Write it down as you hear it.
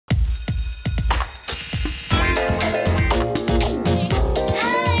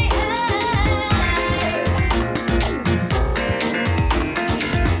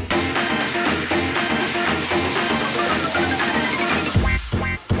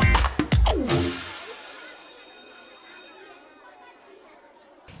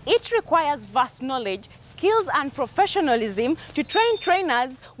which requires vast knowledge, skills and professionalism to train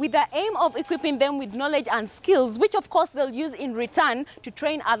trainers with the aim of equipping them with knowledge and skills, which of course they'll use in return to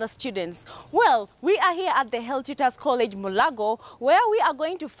train other students. Well, we are here at the Health Tutors College Mulago, where we are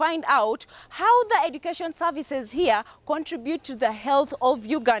going to find out how the education services here contribute to the health of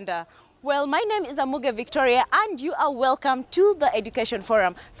Uganda. Well, my name is Amuge Victoria and you are welcome to the Education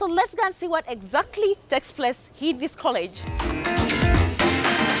Forum. So let's go and see what exactly takes place here in this college.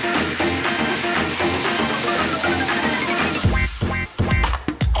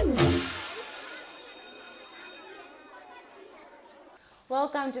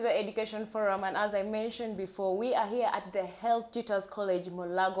 Welcome to the Education Forum, and as I mentioned before, we are here at the Health Tutors College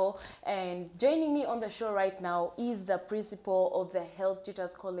Mulago, and joining me on the show right now is the principal of the Health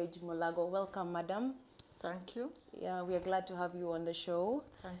Tutors College Mulago. Welcome, madam. Thank you. Yeah, we are glad to have you on the show.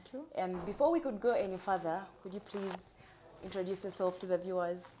 Thank you. And before we could go any further, would you please introduce yourself to the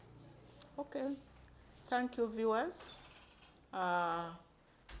viewers? Okay. Thank you, viewers.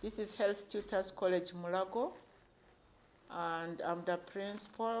 This is Health Tutors College Mulago, and I'm the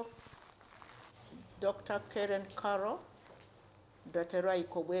principal, Dr. Karen Caro. Dr.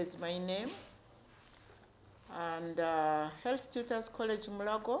 Raikobwe is my name. And Health Tutors College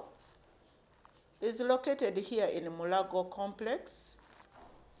Mulago is located here in Mulago Complex,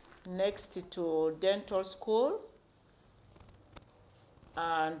 next to Dental School,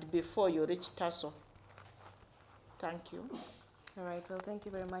 and before you reach Tasso. Thank you. All right, well, thank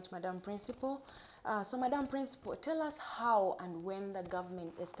you very much, Madam Principal. So, Madam Principal, tell us how and when the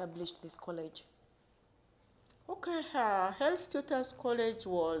government established this college. Okay, Health Tutors College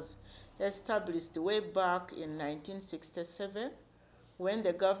was established way back in 1967 when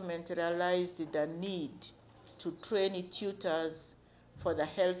the government realized the need to train tutors for the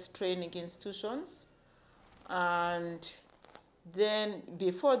health training institutions. And then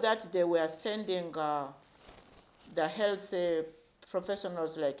before that, they were sending the health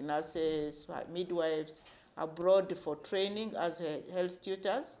professionals like nurses, midwives, abroad for training as health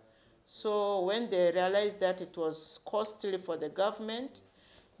tutors. So when they realized that it was costly for the government,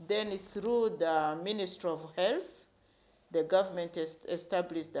 then through the Ministry of Health, the government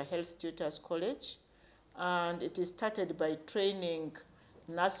established the Health Tutors College, and it started by training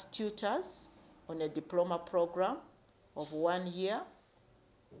nurse tutors on a diploma program of 1 year,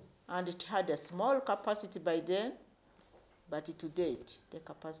 and it had a small capacity by then. But to date, the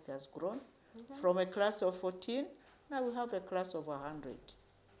capacity has grown. From a class of 14, now we have a class of 100.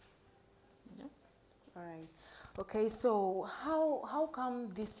 Yeah. All right. Okay, so how come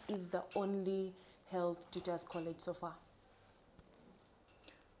this is the only Health Tutors College so far?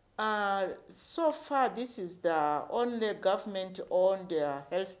 So far, this is the only government-owned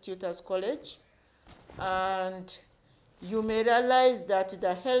Health Tutors College. And you may realize that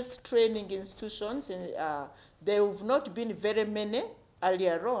the health training institutions, there have not been very many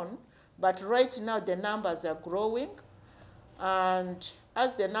earlier on, but right now the numbers are growing. And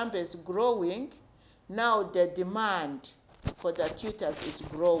as the number is growing, now the demand for the tutors is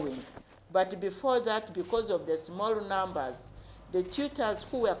growing. But before that, because of the small numbers, the tutors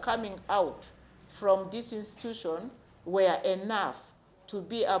who were coming out from this institution were enough to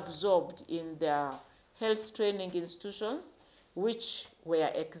be absorbed in the health training institutions which were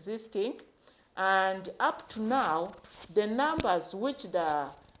existing. And up to now, the numbers which the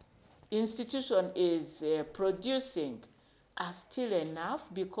institution is producing are still enough,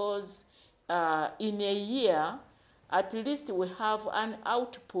 because in a year, at least we have an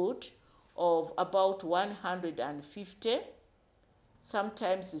output of about 150.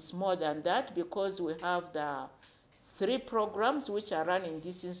 Sometimes it's more than that, because we have the 3 programs which are run in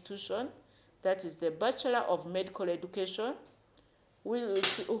this institution. That is the Bachelor of Medical Education.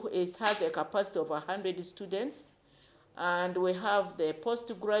 It has a capacity of 100 students. And we have the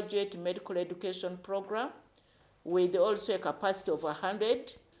Postgraduate Medical Education Program with also a capacity of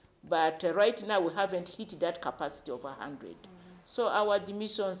 100. But right now we haven't hit that capacity of 100. So our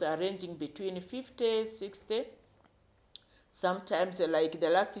admissions are ranging between 50, 60. Sometimes, like the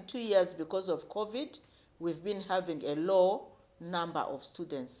last 2 years, because of COVID, we've been having a low number of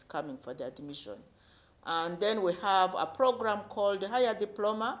students coming for the admission. And then we have a program called Higher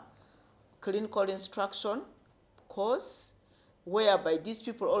Diploma Clinical Instruction course, whereby these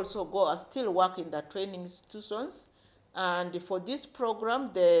people also still work in the training institutions. And for this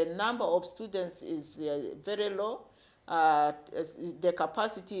program, the number of students is very low. The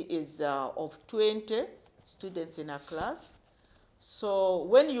capacity is of 20 students in a class. So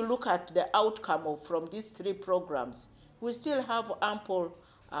when you look at the outcome from these 3 programs, we still have ample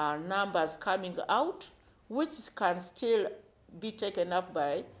numbers coming out, which can still be taken up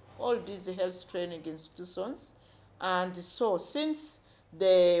by all these health training institutions. And so since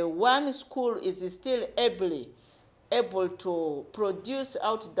the one school is still able to produce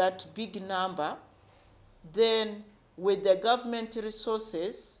out that big number, then with the government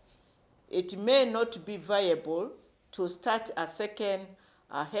resources, it may not be viable to start a second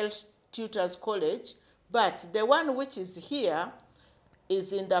Health Tutors College, but the one which is here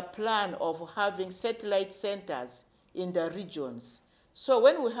is in the plan of having satellite centers in the regions. So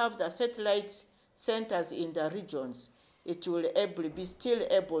when we have the satellite centers in the regions, it will be still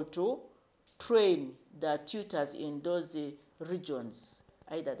able to train the tutors in those regions,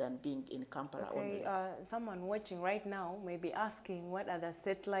 either than being in Kampala only. Someone watching right now may be asking, what are the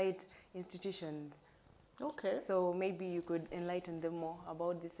satellite institutions? Okay. So maybe you could enlighten them more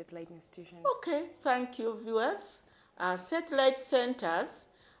about the satellite institutions. Okay, thank you, viewers. Satellite centers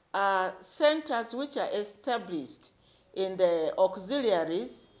are centers which are established in the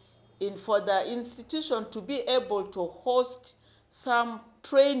auxiliaries for the institution to be able to host some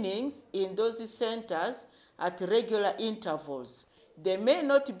trainings in those centers at regular intervals. They may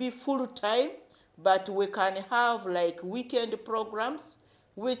not be full-time, but we can have like weekend programs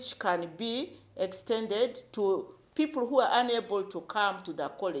which can be extended to people who are unable to come to the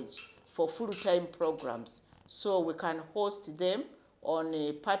college for full-time programs. So we can host them on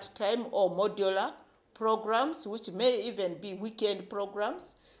a part-time or modular programs, which may even be weekend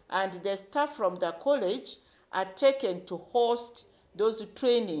programs, and the staff from the college are taken to host those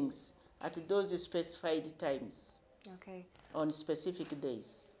trainings at those specified times. Okay. On specific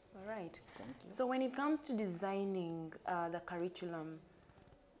days. All right. Thank you. So when it comes to designing the curriculum,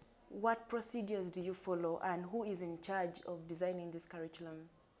 what procedures do you follow, and who is in charge of designing this curriculum?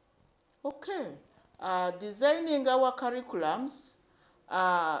 Okay. Designing our curriculums,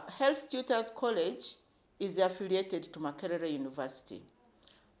 Health Tutors College is affiliated to Makerere University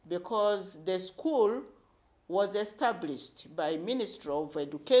because the school was established by Ministry of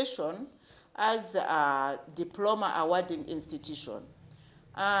Education as a diploma awarding institution.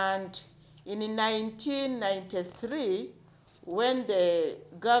 And in 1993, when the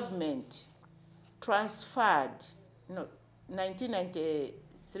government transferred, no,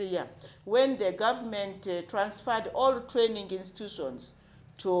 1993, yeah, when the government transferred all training institutions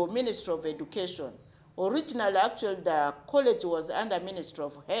to Ministry of Education. Originally, actually, the college was under Ministry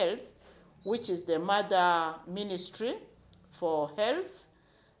of Health, which is the mother ministry for health.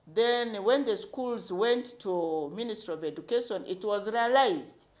 Then when the schools went to Ministry of Education, it was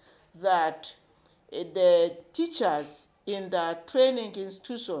realized that the teachers in the training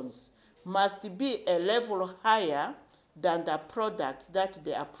institutions must be a level higher than the products that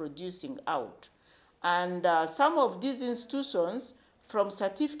they are producing out. And some of these institutions, from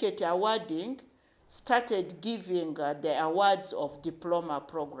certificate awarding, started giving the awards of diploma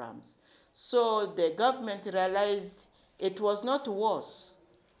programs. So the government realized it was not worth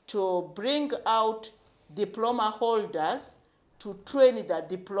to bring out diploma holders to train the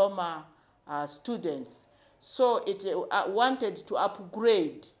diploma students. So it wanted to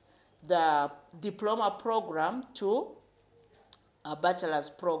upgrade the diploma program to a bachelor's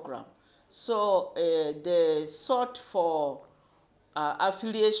program. So they sought for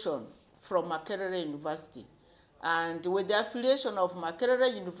affiliation from Makerere University. And with the affiliation of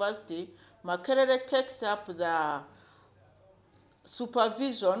Makerere University, Makerere takes up the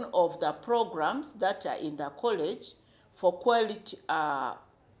supervision of the programs that are in the college for quality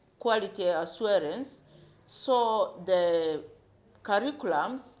assurance. So the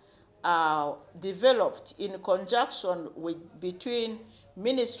curriculums are developed in conjunction between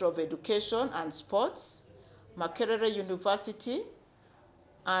Ministry of Education and Sports, Makerere University,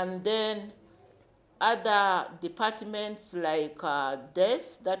 and then other departments like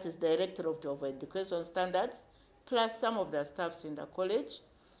DES, that is Director of Education Standards, plus some of the staffs in the college.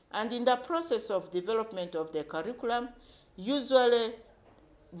 And in the process of development of the curriculum, usually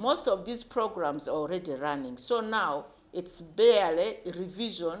most of these programs are already running. So now it's barely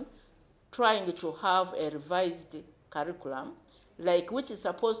revision, trying to have a revised curriculum, which is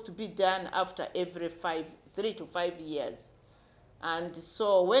supposed to be done after every 3 to 5 years. And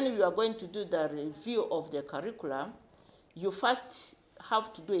so when you are going to do the review of the curriculum, you first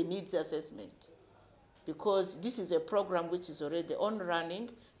have to do a needs assessment. Because this is a program which is already on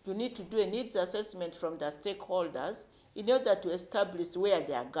running, you need to do a needs assessment from the stakeholders in order to establish where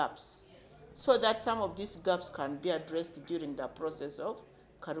there are gaps, so that some of these gaps can be addressed during the process of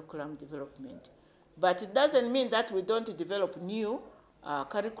curriculum development. But it doesn't mean that we don't develop new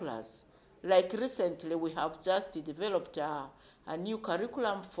curriculums. Like recently, we have just developed a new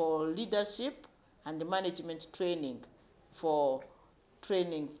curriculum for leadership and management training for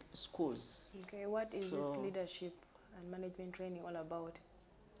training schools. Okay, what is this leadership and management training all about?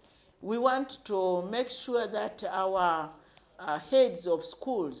 We want to make sure that our heads of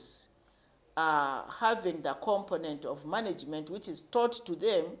schools are having the component of management which is taught to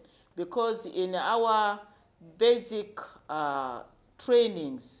them, because in our basic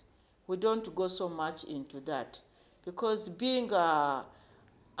trainings, we don't go so much into that. Because being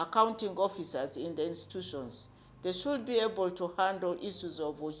accounting officers in the institutions, they should be able to handle issues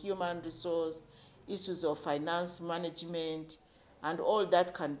of human resource, issues of finance management, and all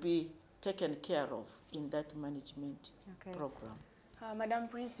that can be taken care of in that management program. Madam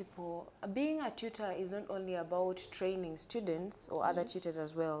Principal, being a tutor is not only about training students or other tutors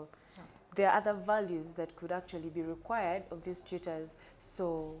as well. There are other values that could actually be required of these tutors.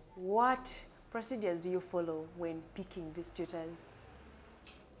 So what procedures do you follow when picking these tutors?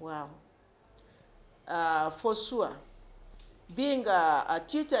 Wow. For sure. Being a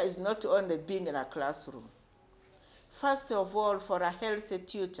tutor is not only being in a classroom. First of all, for a health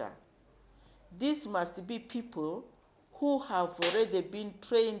tutor, this must be people who have already been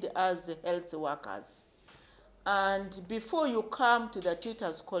trained as health workers. And before you come to the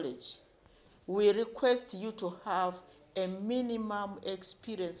Tutors College, we request you to have a minimum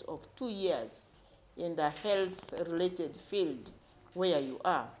experience of 2 years in the health-related field where you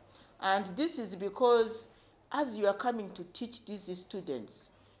are. And this is because as you are coming to teach these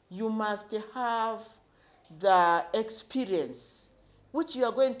students, you must have the experience which you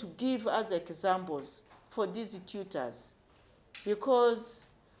are going to give as examples for these tutors. Because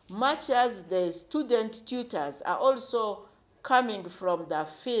much as the student tutors are also coming from the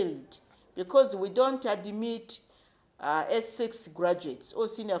field, because we don't admit S6 graduates or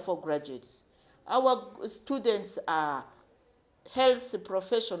senior 4 graduates. Our students are health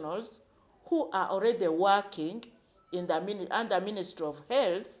professionals who are already working in the under Ministry of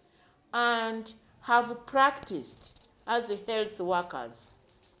Health and have practiced as health workers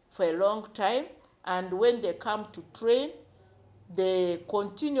for a long time, and when they come to train, they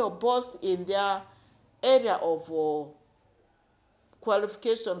continue both in their area of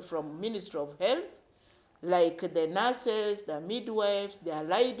qualification from Ministry of Health, like the nurses, the midwives, the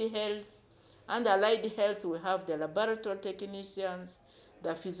allied health. Under allied health, we have the laboratory technicians, the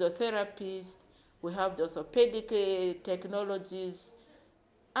physiotherapists, we have the orthopedic technologies.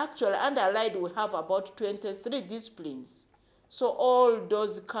 Actually, under allied, we have about 23 disciplines. So all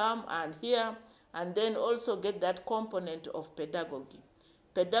those come and here, and then also get that component of pedagogy.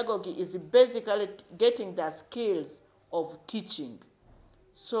 Pedagogy is basically getting the skills of teaching.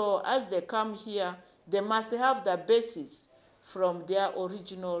 So as they come here, they must have the basis from their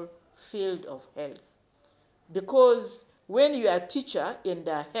original field of health. Because when you are a teacher in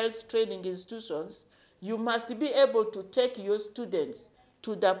the health training institutions, you must be able to take your students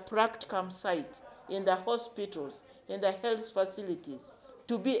to the practicum site, in the hospitals, in the health facilities,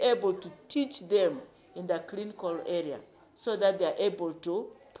 to be able to teach them in the clinical area so that they are able to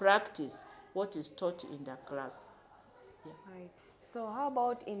practice what is taught in the class. Yeah. Right. So how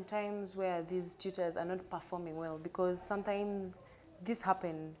about in times where these tutors are not performing well? Because sometimes this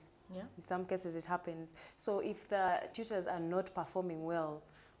happens. Yeah. In some cases it happens. So if the tutors are not performing well,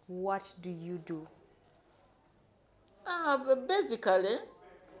 what do you do? Basically,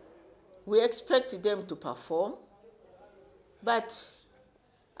 we expect them to perform, but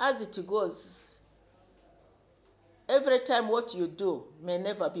as it goes, every time what you do may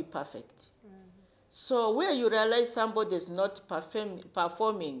never be perfect. So where you realize somebody is not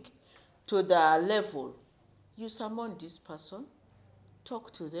performing to the level, you summon this person,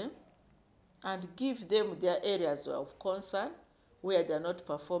 talk to them, and give them their areas of concern where they're not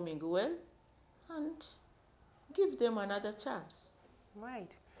performing well, and give them another chance.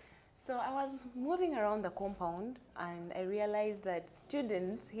 Right. So I was moving around the compound and I realized that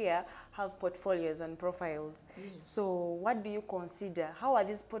students here have portfolios and profiles. Yes. So what do you consider? How are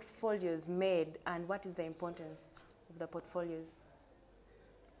these portfolios made, and what is the importance of the portfolios?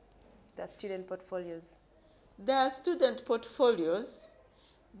 The student portfolios. The student portfolios,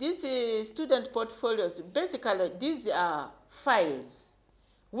 these student portfolios, basically these are files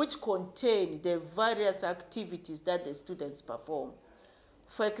which contain the various activities that the students perform.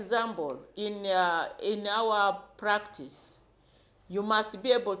 For example, in our practice, you must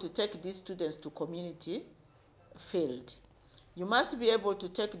be able to take these students to community field. You must be able to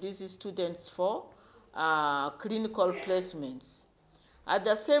take these students for clinical placements. At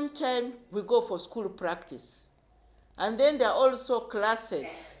the same time, we go for school practice. And then there are also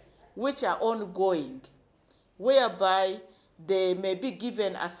classes which are ongoing, whereby they may be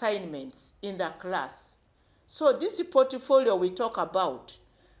given assignments in the class. So this portfolio we talk about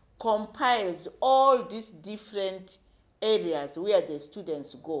compiles all these different areas where the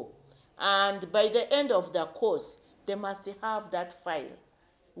students go. And by the end of the course, they must have that file,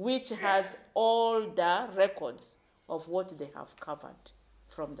 which has all the records of what they have covered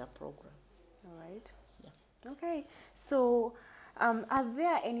from the program. All right. Yeah. Okay. So are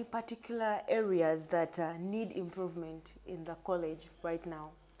there any particular areas that need improvement in the college right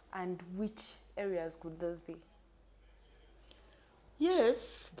now? And which areas could those be?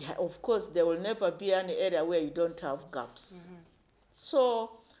 Yes, of course, there will never be any area where you don't have gaps. Mm-hmm.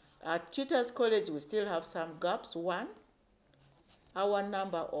 So at Tutors College, we still have some gaps. One, our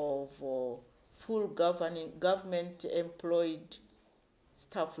number of full government employed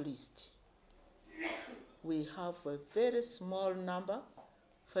staff list. We have a very small number.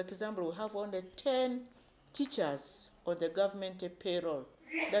 For example, we have only 10 teachers on the government payroll.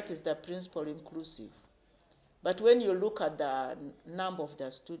 That is the principal inclusive. But when you look at the number of the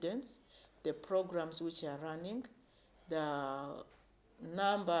students, the programs which are running, the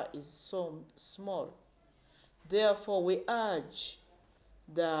number is so small. Therefore, we urge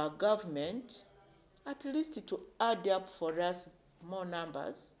the government at least to add up for us more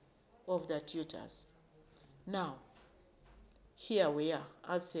numbers of the tutors. Now, here we are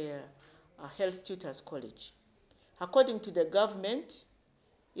as a Health Tutors College. According to the government,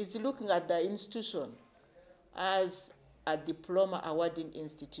 is looking at the institution as a diploma awarding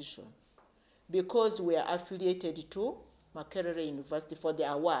institution because we are affiliated to Makerere University for the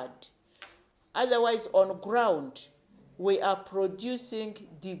award. Otherwise, on ground, we are producing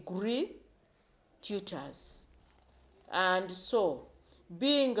degree tutors. And so,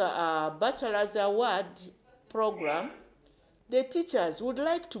 being a bachelor's award program, the teachers would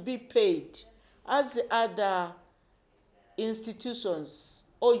like to be paid as other institutions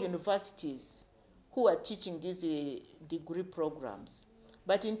or universities who are teaching these degree programs.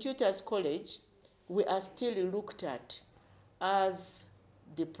 But in Tutors College, we are still looked at as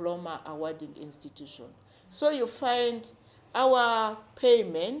diploma awarding institution. So you find our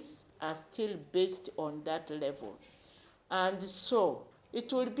payments are still based on that level. And so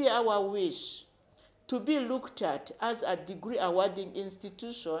it will be our wish to be looked at as a degree awarding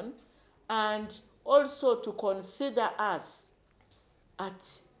institution and also to consider us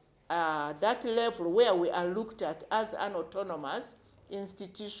at that level where we are looked at as an autonomous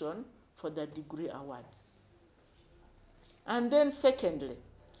institution for the degree awards. And then secondly,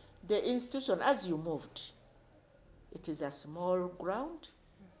 the institution, as you moved, it is a small ground.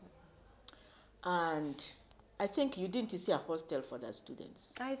 And I think you didn't see a hostel for the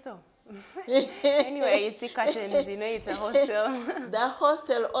students. I saw. Anyway, you see curtains, you know it's a hostel. The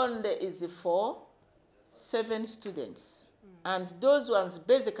hostel only is for 7 students. And those ones,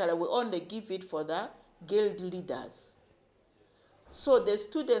 basically, we only give it for the guild leaders. So the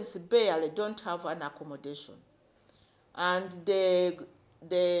students barely don't have an accommodation. And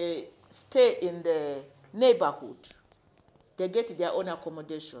they stay in the neighborhood. They get their own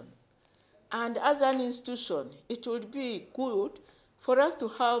accommodation. And as an institution, it would be good for us to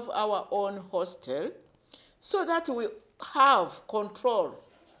have our own hostel so that we have control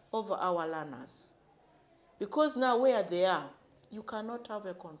over our learners. Because now where they are, you cannot have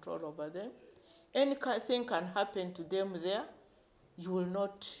a control over them. Anything can happen to them there. You will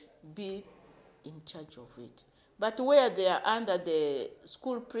not be in charge of it. But where they are under the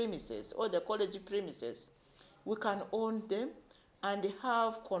school premises or the college premises, we can own them and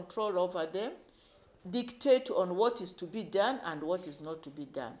have control over them, dictate on what is to be done and what is not to be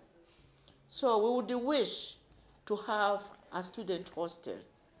done. So we would wish to have a student hostel.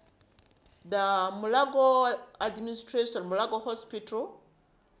 The Mulago administration, Mulago Hospital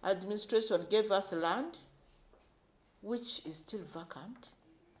administration gave us land, which is still vacant.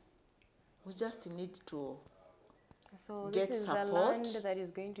 We just need to get this is support. the land that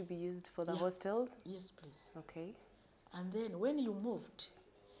is going to be used for the hostels? Yes, please. Okay. And then when you moved,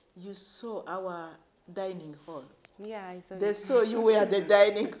 you saw our dining hall. Yeah, I saw They saw you were the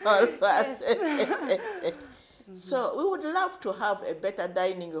dining hall first. Yes. So we would love to have a better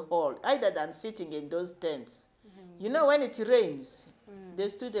dining hall, either than sitting in those tents. You know, when it rains, the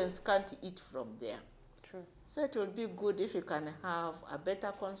students can't eat from there. True. So it will be good if you can have a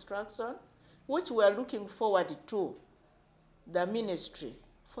better construction, which we are looking forward to the ministry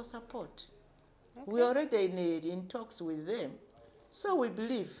for support. Okay. We are already in talks with them, so we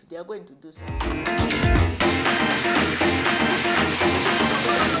believe they are going to do something.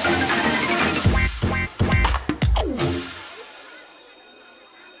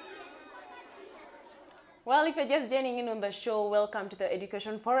 Well, Well, if you're just joining in on the show, welcome to the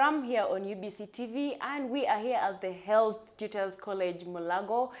Education Forum here on UBC TV, and we are here at the Health Tutors College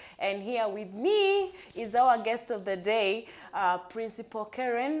Mulago, and here with me is our guest of the day, Principal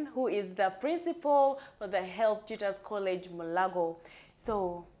Karen, who is the principal for the Health Tutors College Mulago.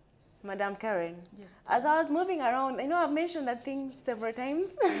 So, Madam Karen, yes, as I was moving around, I know I've mentioned that thing several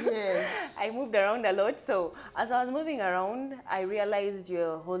times. Yes. I moved around a lot. So as I was moving around, I realized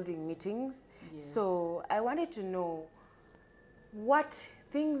you're holding meetings. Yes. So I wanted to know, what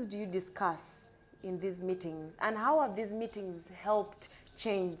things do you discuss in these meetings, and how have these meetings helped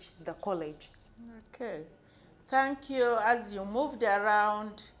change the college? Okay. Thank you. As you moved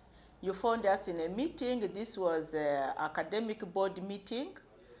around, you found us in a meeting. This was the academic board meeting.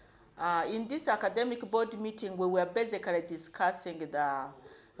 In this academic board meeting, we were basically discussing the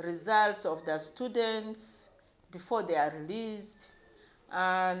results of the students before they are released.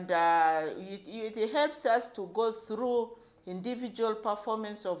 And it helps us to go through individual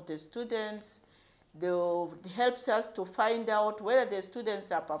performance of the students. It helps us to find out whether the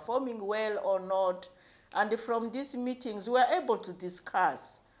students are performing well or not. And from these meetings, we are able to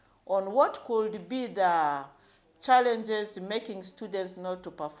discuss on what could be the challenges making students not to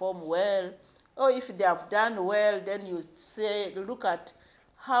perform well, or if they have done well, then you say, look at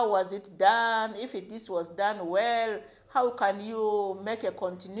how was it done. If this was done well, how can you make a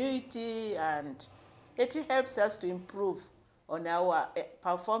continuity? And it helps us to improve on our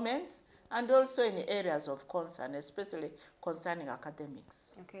performance, and also in areas of concern, especially concerning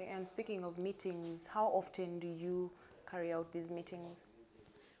academics. Okay, and speaking of meetings, how often do you carry out these meetings?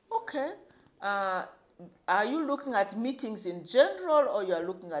 Okay. Are you looking at meetings in general, or you are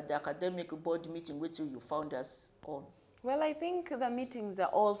looking at the academic board meeting which you found us on? Well, I think the meetings are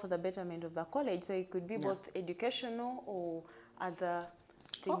all for the betterment of the college, so it could be both educational or other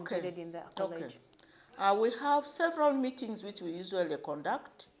things needed in the college. Okay. We have several meetings which we usually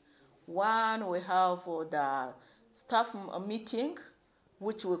conduct. One, we have the staff meeting,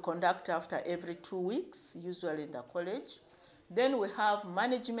 which we conduct after every 2 weeks, usually in the college. Then we have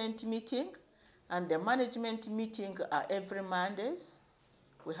management meeting, and the management meeting are every Mondays.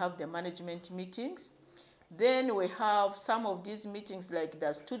 We have the management meetings. Then we have some of these meetings like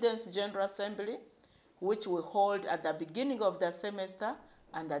the Students' General Assembly, which we hold at the beginning of the semester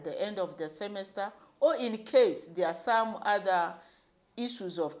and at the end of the semester, or in case there are some other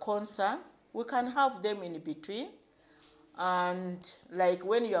issues of concern, we can have them in between. And like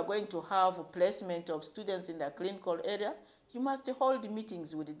when you are going to have a placement of students in the clinical area, you must hold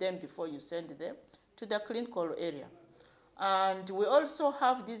meetings with them before you send them to the clinical area. And we also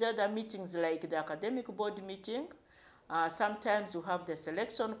have these other meetings like the academic board meeting. Sometimes we have the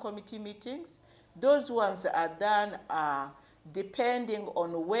selection committee meetings. Those ones are done depending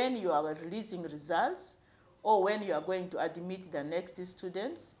on when you are releasing results or when you are going to admit the next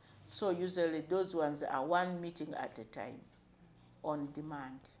students. So usually those ones are one meeting at a time on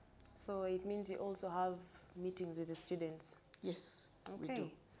demand. So it means you also have meetings with the students? Yes, we do.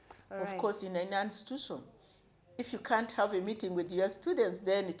 Of course, in an institution, if you can't have a meeting with your students,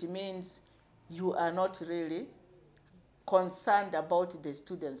 then it means you are not really concerned about the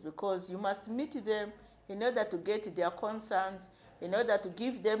students, because you must meet them in order to get their concerns, in order to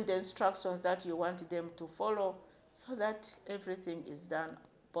give them the instructions that you want them to follow, so that everything is done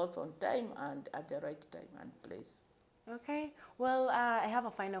both on time and at the right time and place. Okay, well, I have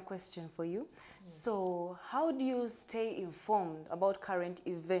a final question for you. Yes. So how do you stay informed about current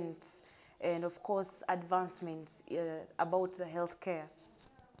events and, of course, advancements about the healthcare?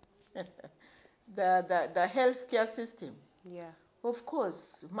 the healthcare system? Yeah. Of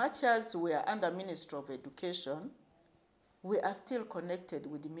course, much as we are under Ministry of Education, we are still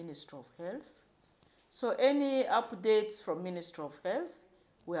connected with the Ministry of Health. So any updates from Ministry of Health,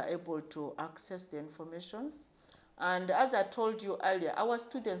 we are able to access the informations. And as I told you earlier, our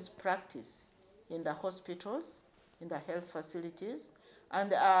students practice in the hospitals, in the health facilities, and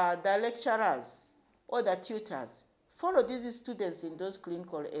the lecturers or the tutors follow these students in those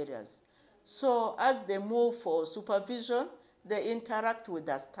clinical areas. So as they move for supervision, they interact with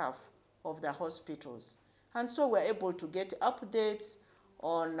the staff of the hospitals. And so we're able to get updates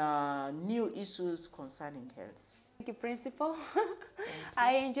on new issues concerning health. Thank you, Principal.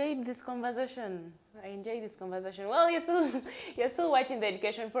 I enjoyed this conversation. Well, you're still watching the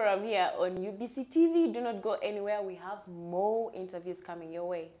Education Forum here on UBC TV. Do not go anywhere. We have more interviews coming your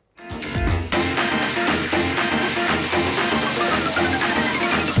way.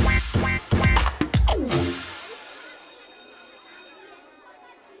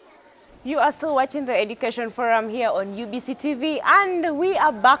 You are still watching the Education Forum here on UBC TV, and we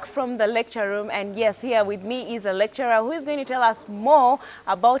are back from the lecture room. And yes, here with me is a lecturer who is going to tell us more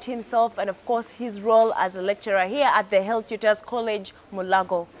about himself and of course his role as a lecturer here at the Health Tutors College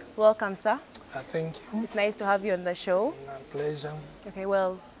Mulago. Welcome, sir. Thank you. It's nice to have you on the show. My pleasure. Okay,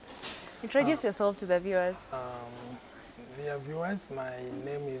 well, introduce yourself to the viewers. Dear viewers, my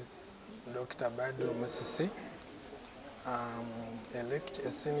name is Dr. Badru Musisi. A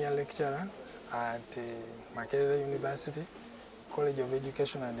senior lecturer at Makerere University, College of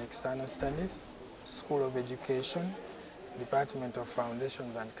Education and External Studies, School of Education, Department of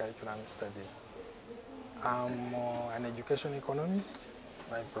Foundations and Curriculum Studies. I'm an education economist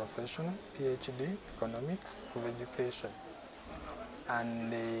by profession, PhD, Economics of Education.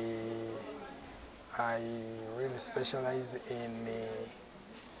 And I really specialize in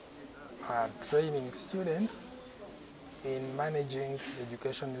training students in managing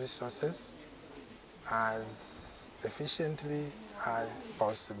education resources as efficiently as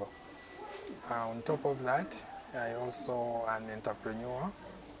possible. On top of that, I also am an entrepreneur,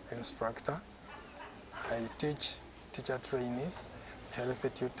 instructor. I teach teacher trainees,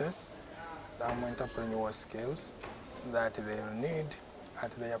 health tutors, some entrepreneurial skills that they will need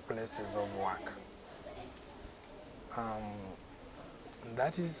at their places of work.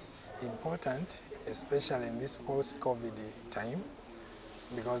 That is important, especially in this post-COVID time,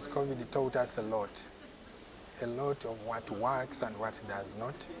 because COVID taught us a lot of what works and what does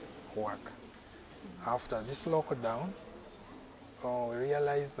not work. After this lockdown, we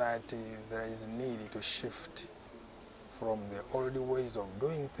realized that there is a need to shift from the old ways of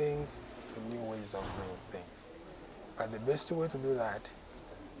doing things to new ways of doing things. But the best way to do that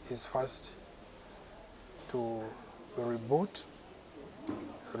is first to reboot,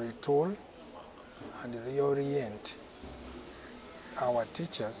 retool, and reorient our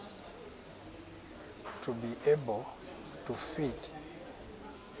teachers to be able to fit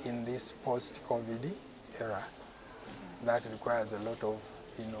in this post-COVID era that requires a lot of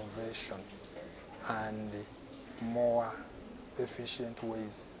innovation and more efficient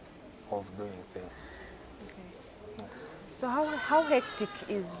ways of doing things. Okay. Yes. So how hectic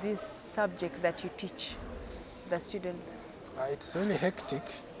is this subject that you teach the students? It's really hectic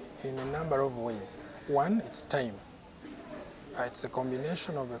in a number of ways. One, it's time. It's a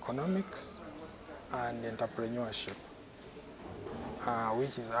combination of economics and entrepreneurship,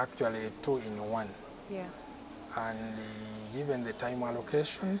 which is actually a two-in-one. Yeah. And given the time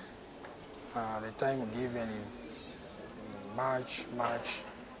allocations, the time given is much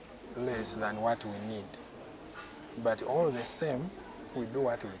less than what we need. But all the same, we do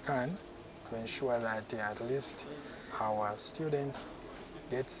what we can to ensure that at least our students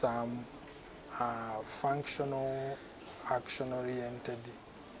get some functional, action-oriented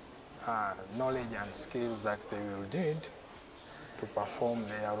knowledge and skills that they will need to perform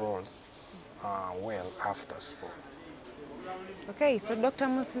their roles well after school. Okay, so Dr.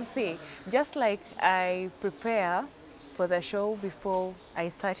 Musisi, just like I prepare for the show before I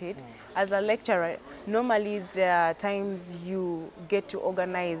started, as a lecturer, normally there are times you get to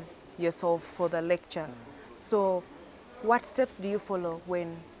organize yourself for the lecture. So what steps do you follow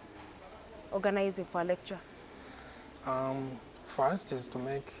when organizing for a lecture? First is to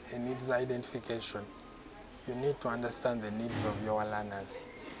make a needs identification. You need to understand the needs of your learners.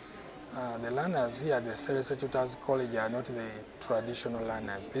 The learners here at the Health Tutors College are not the traditional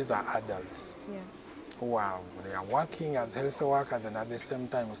learners. These are adults. Yeah. They are working as health workers and at the same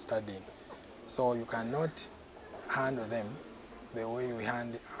time studying. So you cannot handle them the way we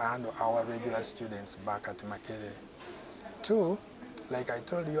handle our regular students back at Makerere. Two, like I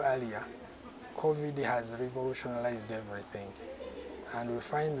told you earlier, COVID has revolutionized everything. And we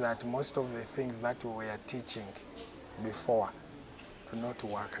find that most of the things that we were teaching before do not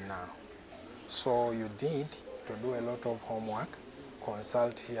work now. So you need to do a lot of homework,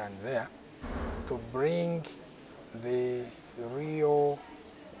 consult here and there, to bring the real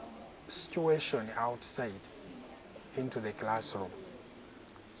situation outside into the classroom.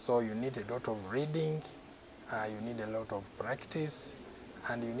 So you need a lot of reading, you need a lot of practice,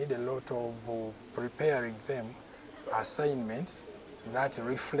 and you need a lot of preparing them assignments that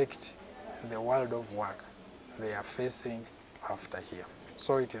reflect the world of work they are facing after here.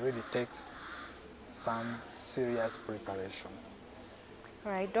 So it really takes some serious preparation.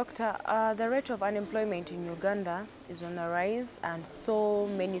 All right, Doctor, the rate of unemployment in Uganda is on a rise, and so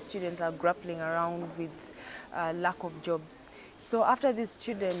many students are grappling around with lack of jobs. So after these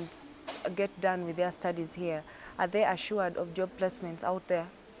students get done with their studies here, are they assured of job placements out there?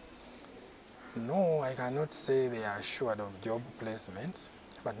 No, I cannot say they are assured of job placements.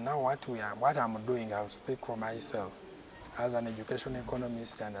 But now what I'm doing, I'll speak for myself as an education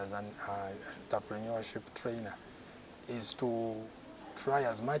economist and as an entrepreneurship trainer, is to try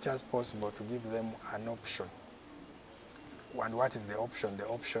as much as possible to give them an option. And what is the option? The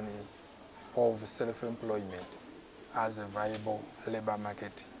option is of self-employment as a viable labor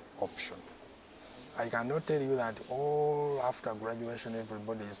market option. I cannot tell you that all after graduation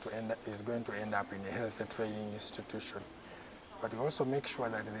everybody is going to end up in a health training institution. But we also make sure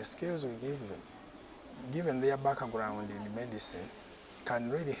that the skills we give them, given their background in medicine,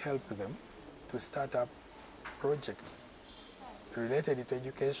 can really help them to start up projects related to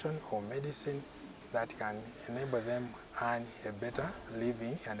education or medicine that can enable them earn a better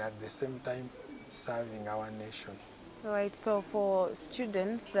living and at the same time serving our nation. All right, so for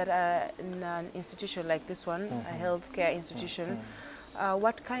students that are in an institution like this one, a healthcare institution,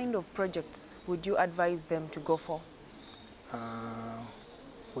 what kind of projects would you advise them to go for?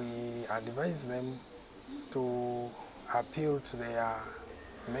 We advise them to appeal to their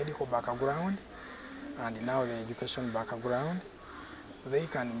medical background and now the education background. They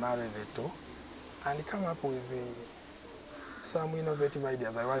can marry the two and come up with some innovative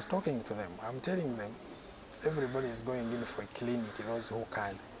ideas. I was talking to them. I'm telling them, everybody is going in for a clinic, those who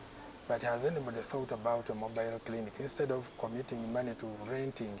can. But has anybody thought about a mobile clinic? Instead of committing money to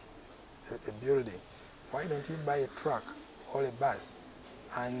renting a building, why don't you buy a truck or a bus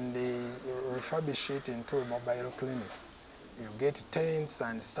and refurbish it into a mobile clinic? You get tents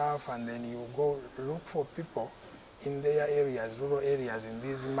and stuff, and then you go look for people in their areas, rural areas, in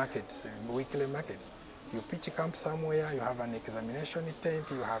these markets, weekly markets. You pitch camp somewhere, you have an examination tent,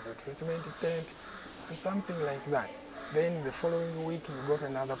 you have a treatment tent, and something like that. Then the following week you go to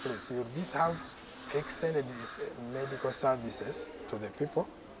another place. You just have extended medical services to the people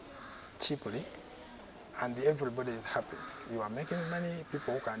cheaply, and everybody is happy. You are making money.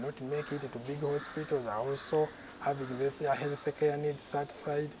 People who cannot make it to big hospitals are also having their health care needs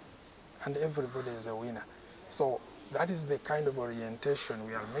satisfied, and everybody is a winner. So that is the kind of orientation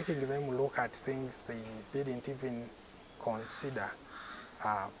we are making them look at things they didn't even consider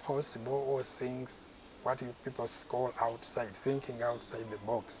possible, or things what people call outside, thinking outside the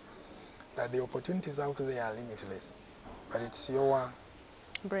box. That the opportunities out there are limitless, but it's your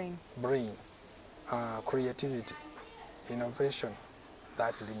brain, creativity, innovation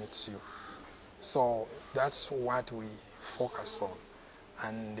that limits you. So that's what we focus on,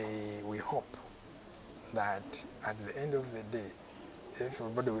 and we hope that at the end of the day,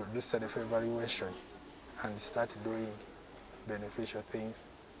 everybody will do self-evaluation and start doing beneficial things,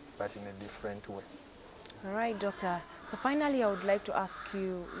 but in a different way. All right, Doctor. So finally, I would like to ask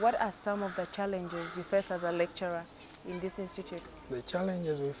you, what are some of the challenges you face as a lecturer in this institute? The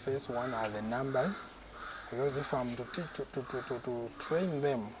challenges we face, one, are the numbers, because if I'm to train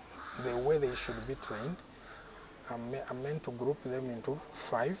them the way they should be trained, I'm meant to group them into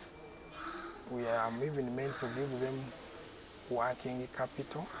 5. I'm even meant to give them working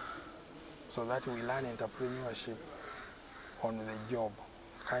capital so that we learn entrepreneurship on the job,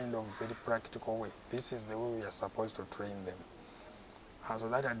 kind of very practical way. This is the way we are supposed to train them. So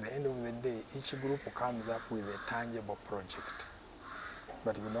that at the end of the day, each group comes up with a tangible project.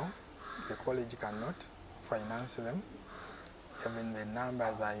 But you know, the college cannot finance them. Even the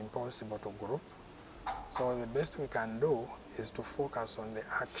numbers are impossible to group. So the best we can do is to focus on the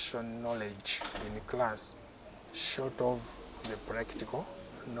action knowledge in class, short of the practical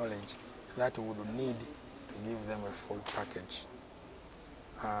knowledge that we would need to give them a full package.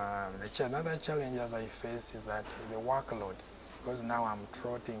 Another challenge as I face is that the workload, because now I'm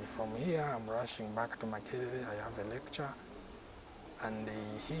trotting from here, I'm rushing back to Makerere, I have a lecture, and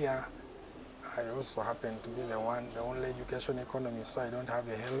here I also happen to be the only education economist, so I don't have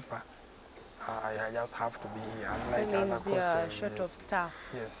a helper. I just have to be here, unlike other courses. Short of staff.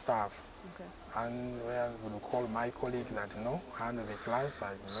 Yes, staff. Okay. And where we will call my colleague that, no, handle the class,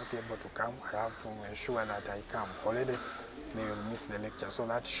 I'm not able to come, I have to ensure that I come. Or else they will miss the lecture, so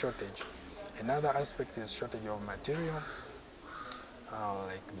that's shortage. Another aspect is shortage of material,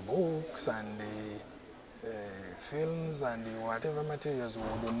 like books and films and whatever materials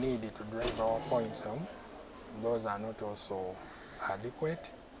we would need to drive our points home. Those are not also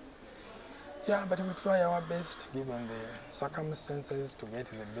adequate. Yeah, but we try our best, given the circumstances, to get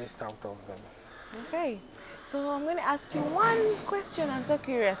the best out of them. Okay, so I'm going to ask you one question I'm so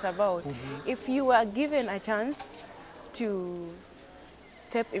curious about. If you were given a chance to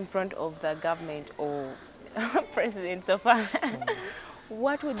step in front of the government or president so far,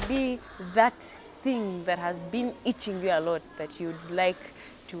 what would be that thing that has been itching you a lot that you'd like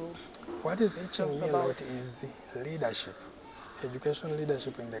to What is itching me a lot is leadership. education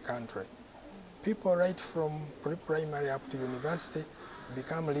leadership in the country. People right from pre-primary up to university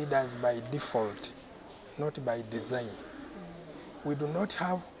become leaders by default, not by design. We do not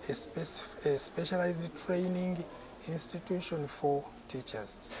have a specialized training institution for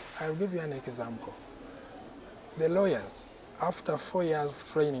teachers. I'll give you an example. The lawyers, after 4 years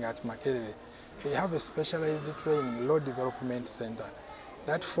of training at Makerere, they have a specialized training, Law Development Center,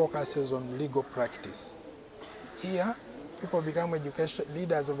 that focuses on legal practice. Here, people become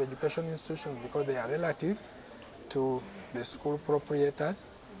leaders of education institutions because they are relatives to the school proprietors,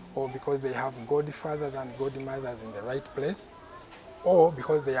 or because they have godfathers and godmothers in the right place, or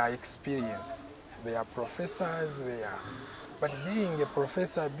because they are experienced. They are professors, but being a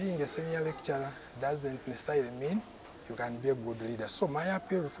professor, being a senior lecturer doesn't necessarily mean you can be a good leader. So my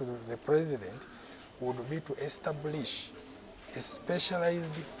appeal to the president would be to establish a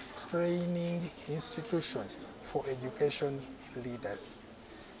specialized training institution for education leaders,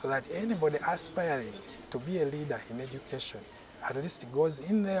 so that anybody aspiring to be a leader in education at least goes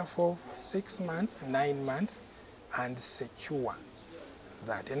in there for 6 months, 9 months, and secure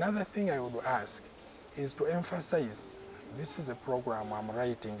that. Another thing I would ask is to emphasize, this is a program I'm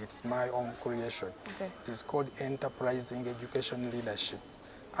writing, it's my own creation. Okay. It is called Enterprising Education Leadership,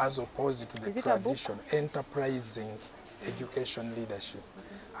 as opposed to the tradition, Enterprising Education Leadership,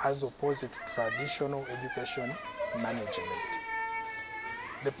 as opposed to traditional education management.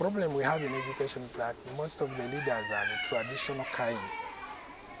 The problem we have in education is that most of the leaders are the traditional kind.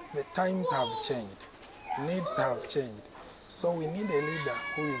 The times have changed, needs have changed. So we need a leader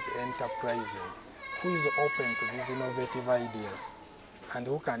who is enterprising, who is open to these innovative ideas, and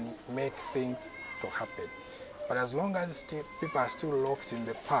who can make things to happen. But as long as people are still locked in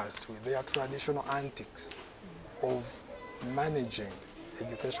the past with their traditional antics of managing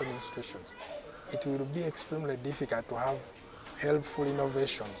education institutions, it will be extremely difficult to have helpful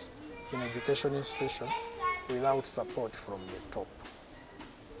innovations in education institutions without support from the top.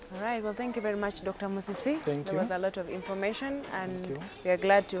 All right, well, thank you very much, Dr. Musisi. Thank you. There was a lot of information, and we are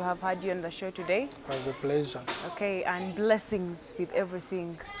glad to have had you on the show today. It was a pleasure. Okay, and blessings with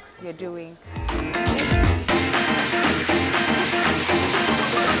everything you're doing.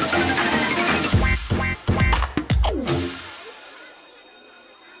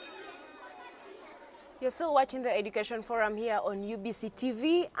 You're still watching the Education Forum here on UBC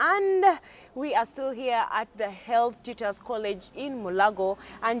TV, and we are still here at the Health Tutors College in Mulago.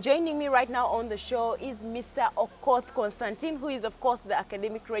 And joining me right now on the show is Mr. Okoth Constantine, who is, of course, the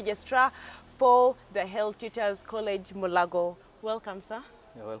academic registrar for the Health Tutors College Mulago. Welcome, sir.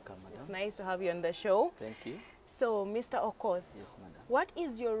 You're welcome, madam. It's nice to have you on the show. Thank you. So, Mr. Okoth, yes, madam. What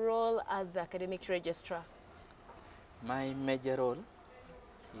is your role as the academic registrar? My major role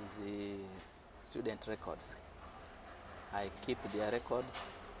is student records. I keep their records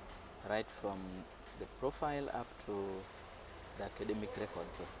right from the profile up to the academic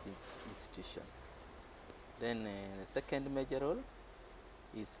records of this institution. Then the second major role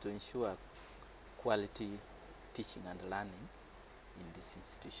is to ensure quality teaching and learning in this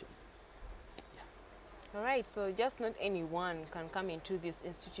institution. All right, so just not anyone can come into this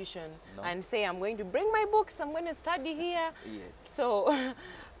institution No. and say, I'm going to bring my books, I'm going to study here. Yes. So,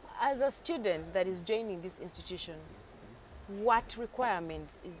 as a student that is joining this institution, Yes, please. what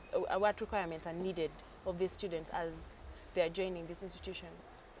requirements are needed of these students as they are joining this institution?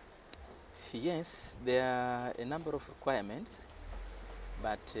 Yes, there are a number of requirements,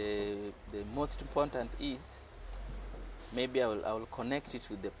 but the most important is, maybe I will connect it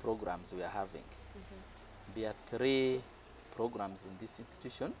with the programs we are having. There are 3 programs in this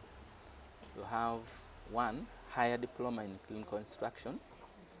institution. You have 1, higher diploma in clinical instruction.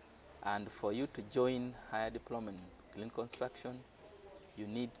 And for you to join higher diploma in clinical instruction, you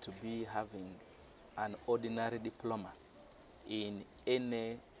need to be having an ordinary diploma in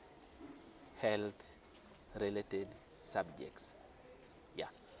any health-related subjects. Yeah.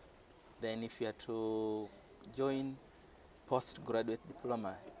 Then if you are to join postgraduate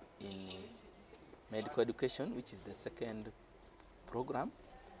diploma in medical education, which is the second program,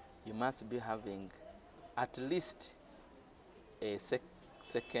 you must be having at least a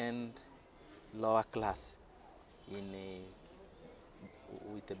second lower class with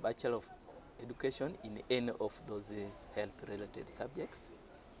a Bachelor of Education in any of those health-related subjects.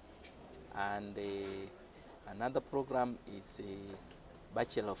 And another program is a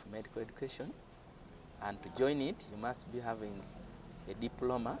Bachelor of Medical Education, and to join it, you must be having a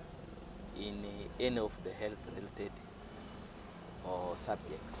diploma in any of the health-related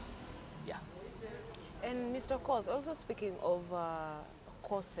subjects. Yeah. And Mr. Okoth, also speaking of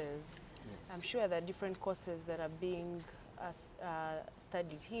courses, Yes. I'm sure there are different courses that are being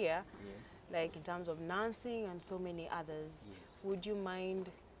studied here, Yes. like in terms of nursing and so many others. Yes. Would you mind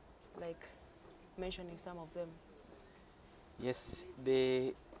like mentioning some of them? Yes,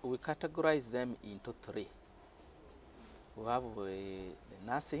 we categorize them into three. We have the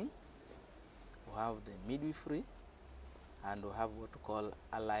nursing, we have the midwifery, and we have what we call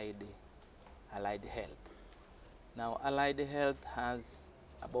allied health. Now, allied health has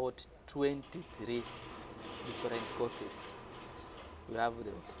about 23 different courses. We have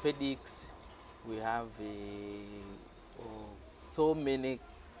the orthopedics, we have so many,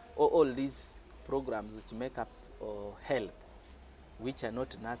 all these programs which make up health, which are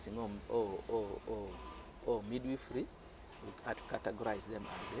not nursing or midwifery. We categorize them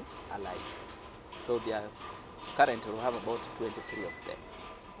as allied. So they are currently we have about 23 of them. Okay.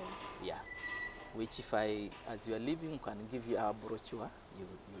 Yeah. Which if as you are leaving, can give you our brochure, you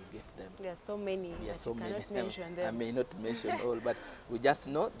will get them. There are so many. There are so many. Cannot mention them. I may not mention all, but we just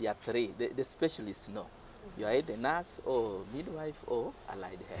know there are three. The specialists know. You are either nurse or midwife or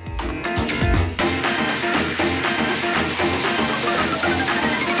allied health.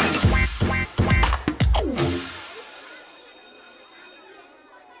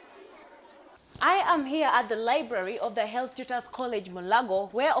 I am here at the library of the Health Tutors College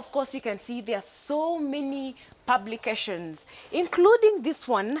Mulago, where of course you can see there are so many publications, including this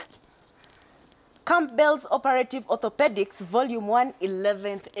one, Campbell's Operative Orthopedics, Volume 1,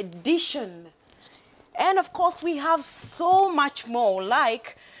 11th edition. And of course we have so much more,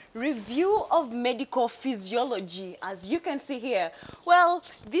 like Review of Medical Physiology, as you can see here. Well,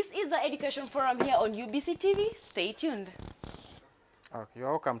 this is the education forum here on UBC TV. Stay tuned. Okay,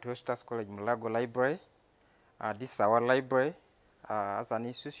 welcome to Health Tutors College Mulago Library. This is our library. As an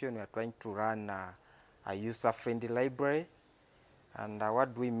institution, we are trying to run a user-friendly library. And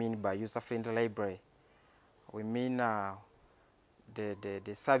what do we mean by user-friendly library? We mean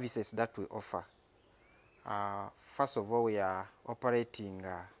the services that we offer. First of all, we are operating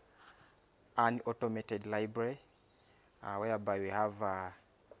an automated library, whereby we have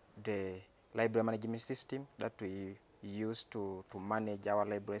the library management system that we use to manage our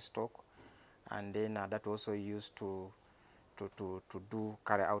library stock, and then that also used to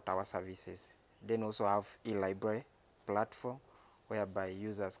carry out our services. Then also have e-library platform whereby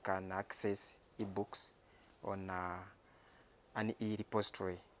users can access e-books on an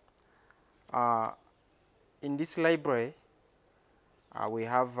e-repository. In this library, we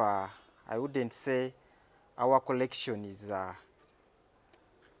have, I wouldn't say our collection is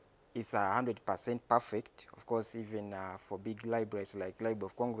 100% perfect. Of course, even for big libraries like Library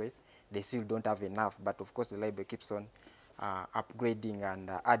of Congress, they still don't have enough. But of course, the library keeps on upgrading and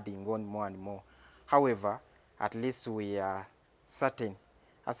adding on more and more. However, at least we are certain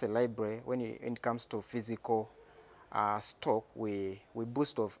as a library, when it comes to physical stock, we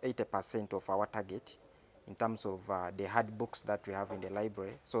boast of 80% of our target in terms of the hard books that we have in the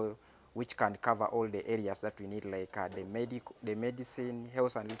library. So, which can cover all the areas that we need, like the medicine,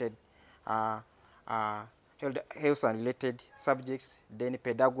 health and related subjects, then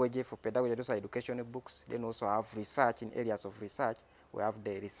pedagogy. For pedagogy, those are educational books. Then also have research in areas of research. We have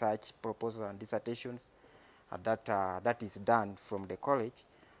the research proposals and dissertations that is done from the college.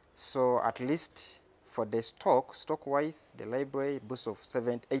 So at least for the stock-wise, the library boasts of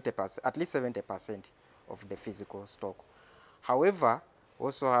 80%, at least 70% of the physical stock. However,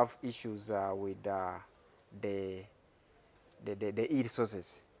 also have issues with the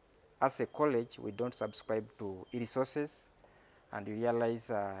e-resources. As a college, we don't subscribe to e-resources, and you realize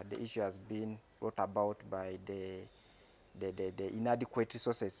the issue has been brought about by the inadequate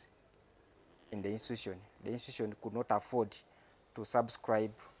resources in the institution. The institution could not afford to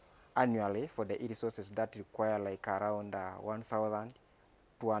subscribe annually for the e-resources that require like around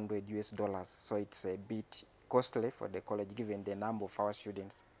 $1,200 US. So it's a bit costly for the college given the number of our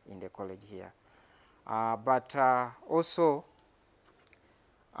students in the college here. But also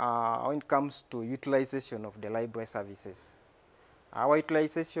when it comes to utilization of the library services, our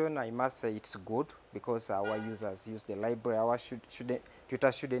utilization, I must say it's good, because our users use the library, our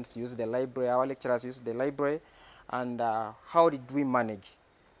tutor students use the library, our lecturers use the library. And how did we manage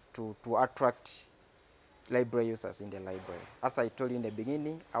to attract library users in the library? As I told you in the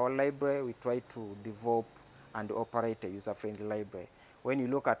beginning, our library, we try to develop and operate a user-friendly library. When you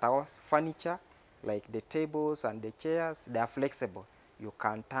look at our furniture, like the tables and the chairs, they are flexible. You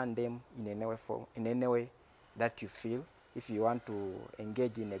can turn them in any way that you feel. If you want to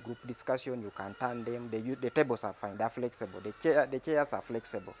engage in a group discussion, you can turn them. The tables are fine, they are flexible. The chairs are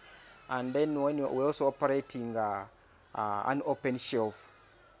flexible. And then when we're also operating an open shelf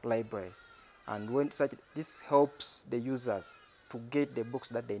library. And this helps the users to get the books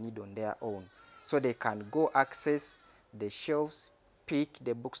that they need on their own. So they can go access the shelves, pick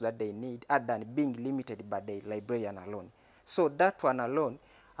the books that they need, other than being limited by the librarian alone. So that one alone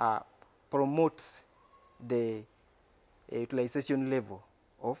promotes the utilization level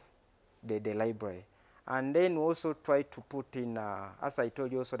of the library. And then we also try to put in, as I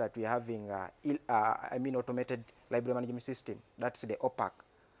told you also, that we're having automated library management system. That's the OPAC.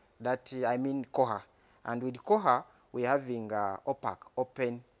 COHA. And with COHA, we're having OPAC,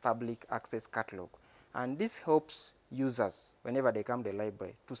 Open Public Access Catalog. And this helps users, whenever they come to the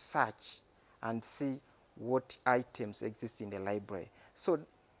library, to search and see what items exist in the library. So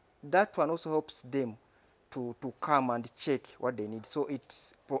that one also helps them to come and check what they need. So it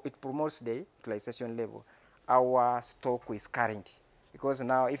promotes the utilization level. Our stock is current, because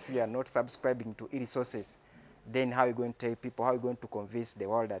now if you are not subscribing to e-resources, then how are you going to tell people, how are you going to convince the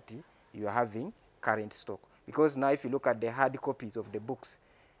world that you are having current stock? Because now if you look at the hard copies of the books,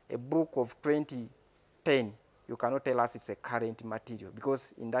 a book of 2010, you cannot tell us it's a current material,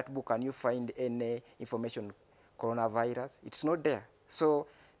 because in that book, can you find any information coronavirus? It's not there. So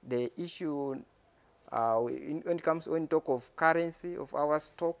the issue, when we talk of currency of our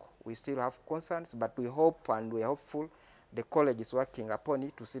stock, we still have concerns, but we hope and we're hopeful the college is working upon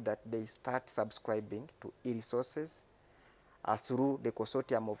it to see that they start subscribing to e-resources through the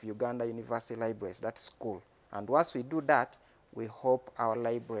consortium of Uganda University Libraries, that's school. And once we do that, we hope our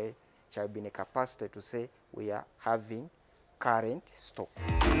library shall be in a capacity to say we are having current stock.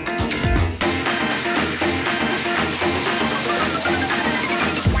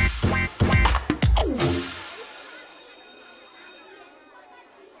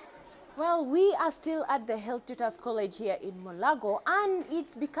 Well, we are still at the Health Tutors College here in Mulago, and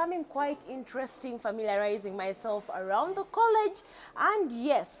it's becoming quite interesting familiarizing myself around the college. And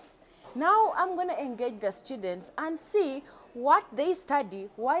yes, now I'm going to engage the students and see what they study,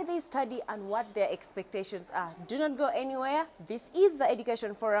 why they study, and what their expectations are. Do not go anywhere. This is the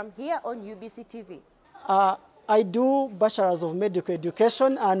Education Forum here on UBC TV. I do Bachelor's of Medical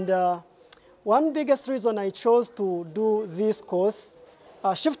Education, and one biggest reason I chose to do this course,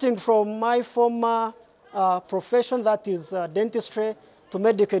 shifting from my former profession, that is dentistry, to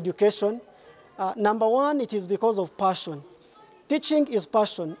medical education, number one, it is because of passion. Teaching is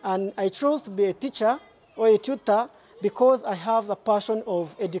passion, and I chose to be a teacher or a tutor because I have the passion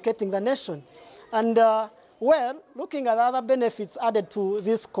of educating the nation. And well, looking at other benefits added to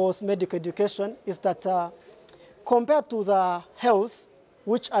this course, medical education, is that compared to the health,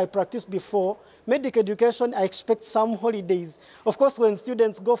 which I practiced before, medical education, I expect some holidays. Of course, when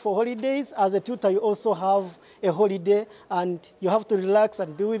students go for holidays, as a tutor, you also have a holiday, and you have to relax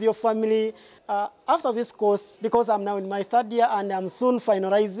and be with your family. After this course, because I'm now in my third year and I'm soon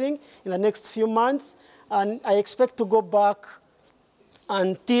finalizing in the next few months, and I expect to go back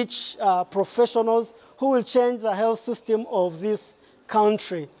and teach professionals who will change the health system of this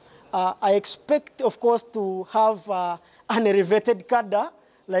country. I expect, of course, to have an elevated cadre,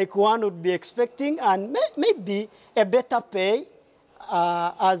 like one would be expecting, and maybe a better pay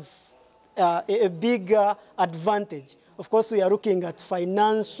as a big advantage. Of course, we are looking at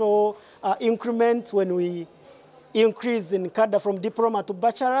financial increment when we increase in cadre from diploma to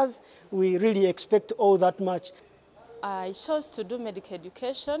bachelor's. We really expect all that much. I chose to do medical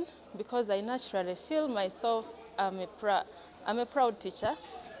education because I naturally feel myself, I'm a proud teacher.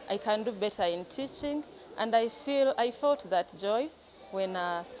 I can do better in teaching, and I felt that joy when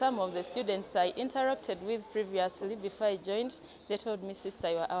some of the students I interacted with previously before I joined, they told me, "Sister,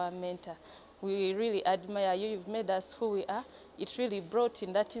 you are our mentor. We really admire you. You've made us who we are." It really brought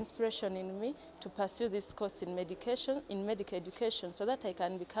in that inspiration in me to pursue this course in medical education, so that I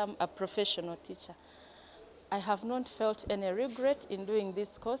can become a professional teacher. I have not felt any regret in doing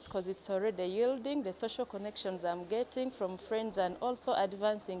this course because it's already yielding the social connections I'm getting from friends, and also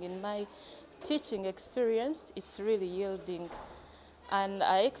advancing in my teaching experience. It's really yielding. And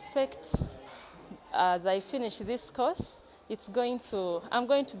I expect, as I finish this course, I'm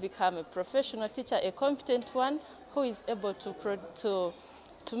going to become a professional teacher, a competent one who is able to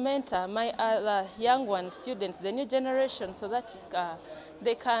mentor my other young students, the new generation, so that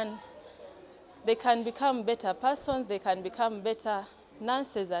they can become better persons, they can become better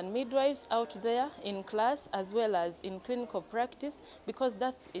nurses and midwives out there in class as well as in clinical practice, because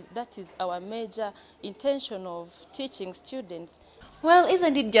that is our major intention of teaching students. Well,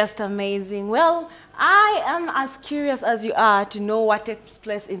 isn't it just amazing? Well, I am as curious as you are to know what takes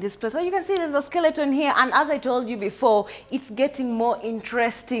place in this place. So you can see there's a skeleton here, and as I told you before, it's getting more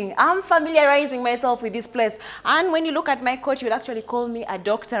interesting. I'm familiarizing myself with this place, and when you look at my coat, you'll actually call me a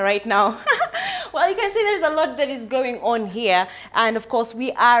doctor right now. Well, you can see there's a lot that is going on here. And of course,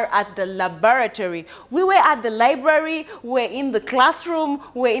 we are at the laboratory. We were at the library, we're in the classroom,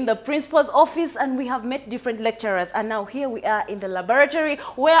 we're in the principal's office, and we have met different lecturers. And now here we are in the laboratory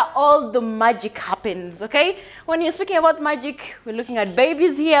where all the magic happens, okay? When you're speaking about magic, we're looking at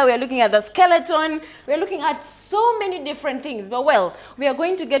babies here, we're looking at the skeleton, we're looking at so many different things. But well, we are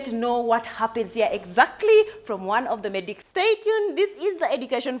going to get to know what happens here exactly from one of the medics. Stay tuned. This is the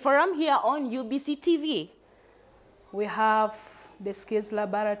Education Forum here on UBC TV. We have the skills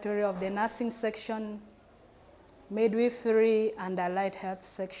laboratory of the nursing section, midwifery, and allied health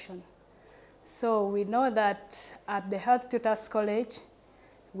section. So we know that at the Health Tutors College,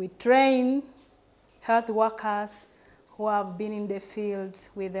 we train health workers who have been in the field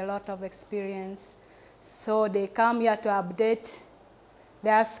with a lot of experience. So they come here to update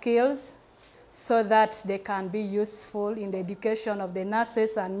their skills so that they can be useful in the education of the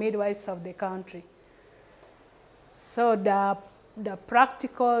nurses and midwives of the country. So the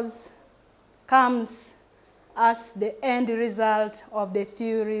practicals comes as the end result of the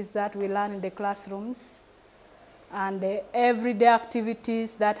theories that we learn in the classrooms and the everyday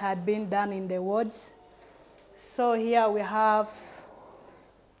activities that had been done in the wards. So here we have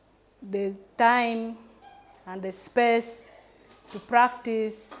the time and the space to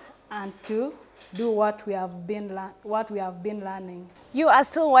practice and to do what we have been learning. You are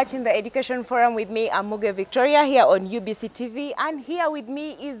still watching the Education Forum with me, Amuge Victoria, here on UBC TV. And here with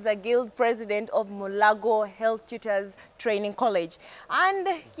me is the Guild President of Mulago Health Tutors Training College. And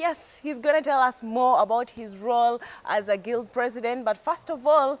yes, he's going to tell us more about his role as a Guild President. But first of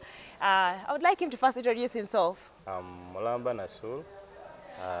all, I would like him to first introduce himself. I'm Mulamba Nasul,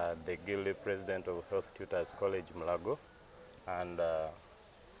 the Guild President of Health Tutors College Mulago. And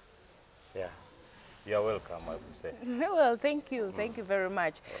yeah, you're welcome, I would say. Well, thank you. Thank you very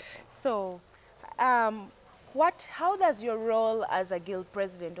much. So, how does your role as a Guild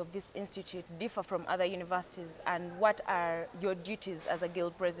President of this institute differ from other universities, and what are your duties as a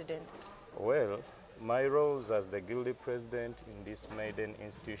Guild President? Well, my roles as the Guild President in this maiden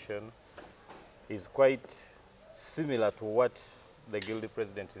institution is quite similar to what the Guild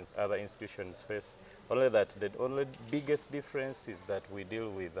President in other institutions face, only that the only biggest difference is that we deal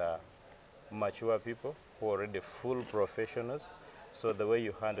with mature people who are already full professionals. So the way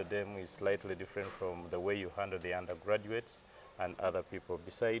you handle them is slightly different from the way you handle the undergraduates and other people.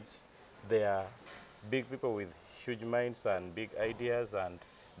 Besides, they are big people with huge minds and big ideas, and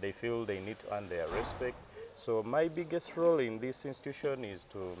they feel they need to earn their respect. So my biggest role in this institution is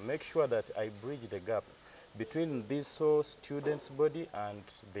to make sure that I bridge the gap between this students' body and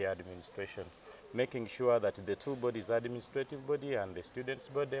the administration, making sure that the two bodies, administrative body and the students'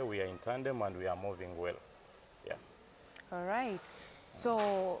 body, we are in tandem and we are moving well. Yeah. All right.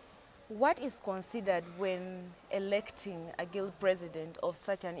 So what is considered when electing a Guild President of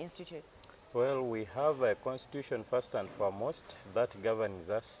such an institute? Well, we have a constitution first and foremost that governs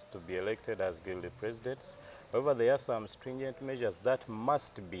us to be elected as Guild Presidents. However, there are some stringent measures that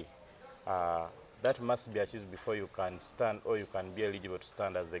must be achieved before you can stand or you can be eligible to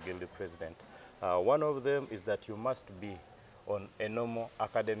stand as the Guild President. One of them is that you must be on a normal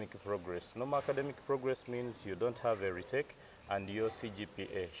academic progress. Normal academic progress means you don't have a retake and your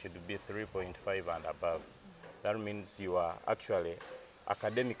CGPA should be 3.5 and above. That means you are actually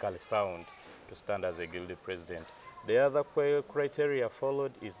academically sound to stand as a Guild President. The other criteria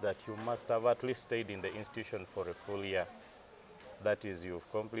followed is that you must have at least stayed in the institution for a full year. That is, you've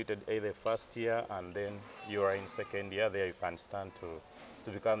completed either first year and then you are in second year, there you can stand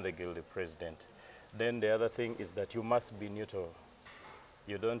to become the Guild President. Then the other thing is that you must be neutral.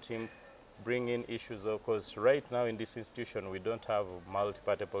 You don't bring in issues, because right now in this institution we don't have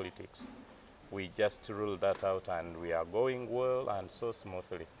multi-party politics. We just rule that out and we are going well and so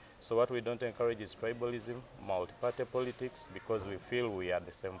smoothly. So what we don't encourage is tribalism, multi-party politics, because we feel we are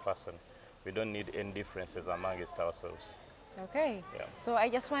the same person. We don't need any differences amongst ourselves. Okay. Yeah. So I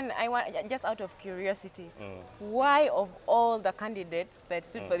want just out of curiosity, why of all the candidates that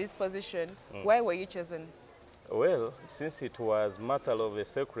stood for this position, why were you chosen? Well, since it was matter of a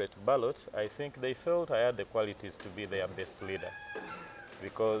secret ballot, I think they felt I had the qualities to be their best leader.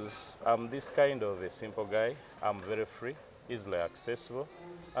 Because I'm this kind of a simple guy, I'm very free, easily accessible,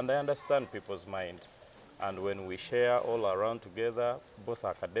 and I understand people's mind. And when we share all around together, both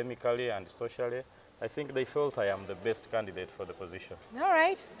academically and socially, I think they felt I am the best candidate for the position. All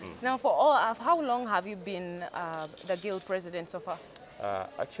right. Now, for all, how long have you been the Guild President so far?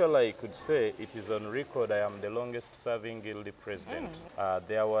 Actually, I could say it is on record I am the longest serving guild president.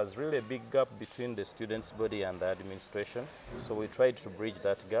 There was really a big gap between the students' body and the administration, so we tried to bridge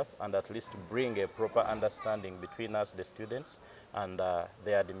that gap and at least bring a proper understanding between us, the students, and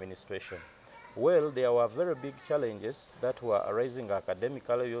the administration. Well, there were very big challenges that were arising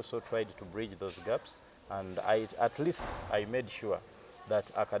academically. We also tried to bridge those gaps, and at least I made sure that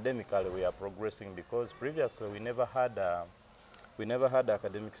academically we are progressing, because previously we never had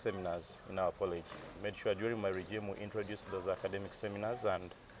academic seminars in our college. Made sure during my regime we introduced those academic seminars,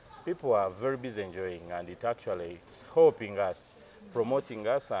 and people are very busy enjoying, and it's helping us, promoting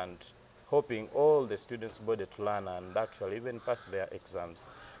us, and helping all the students' body to learn and actually even pass their exams.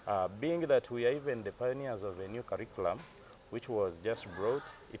 Being that we are even the pioneers of a new curriculum, which was just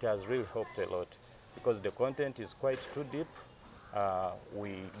brought, it has really helped a lot, because the content is quite too deep.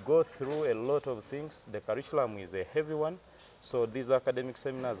 We go through a lot of things. The curriculum is a heavy one, so these academic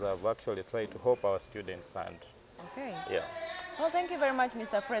seminars have actually tried to help our students. And okay. Yeah. Well, thank you very much,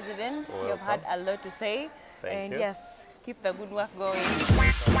 Mr. President. You've had a lot to say. Thank you. Yes, keep the good work going.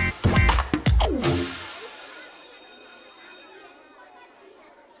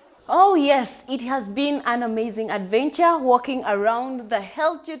 Oh yes, it has been an amazing adventure walking around the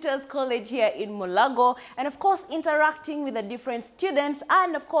Health Tutors College here in Mulago, and of course interacting with the different students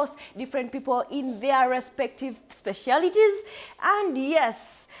and of course different people in their respective specialities. And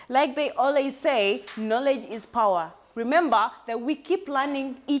yes, like they always say, knowledge is power. Remember that we keep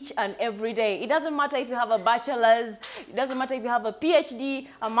learning each and every day. It doesn't matter if you have a bachelor's, it doesn't matter if you have a PhD,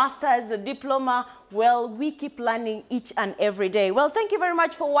 a master's, a diploma. Well, we keep learning each and every day. Well, thank you very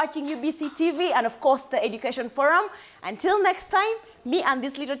much for watching UBC TV and of course the Education Forum. Until next time, me and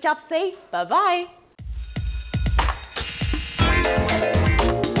this little chap say bye-bye.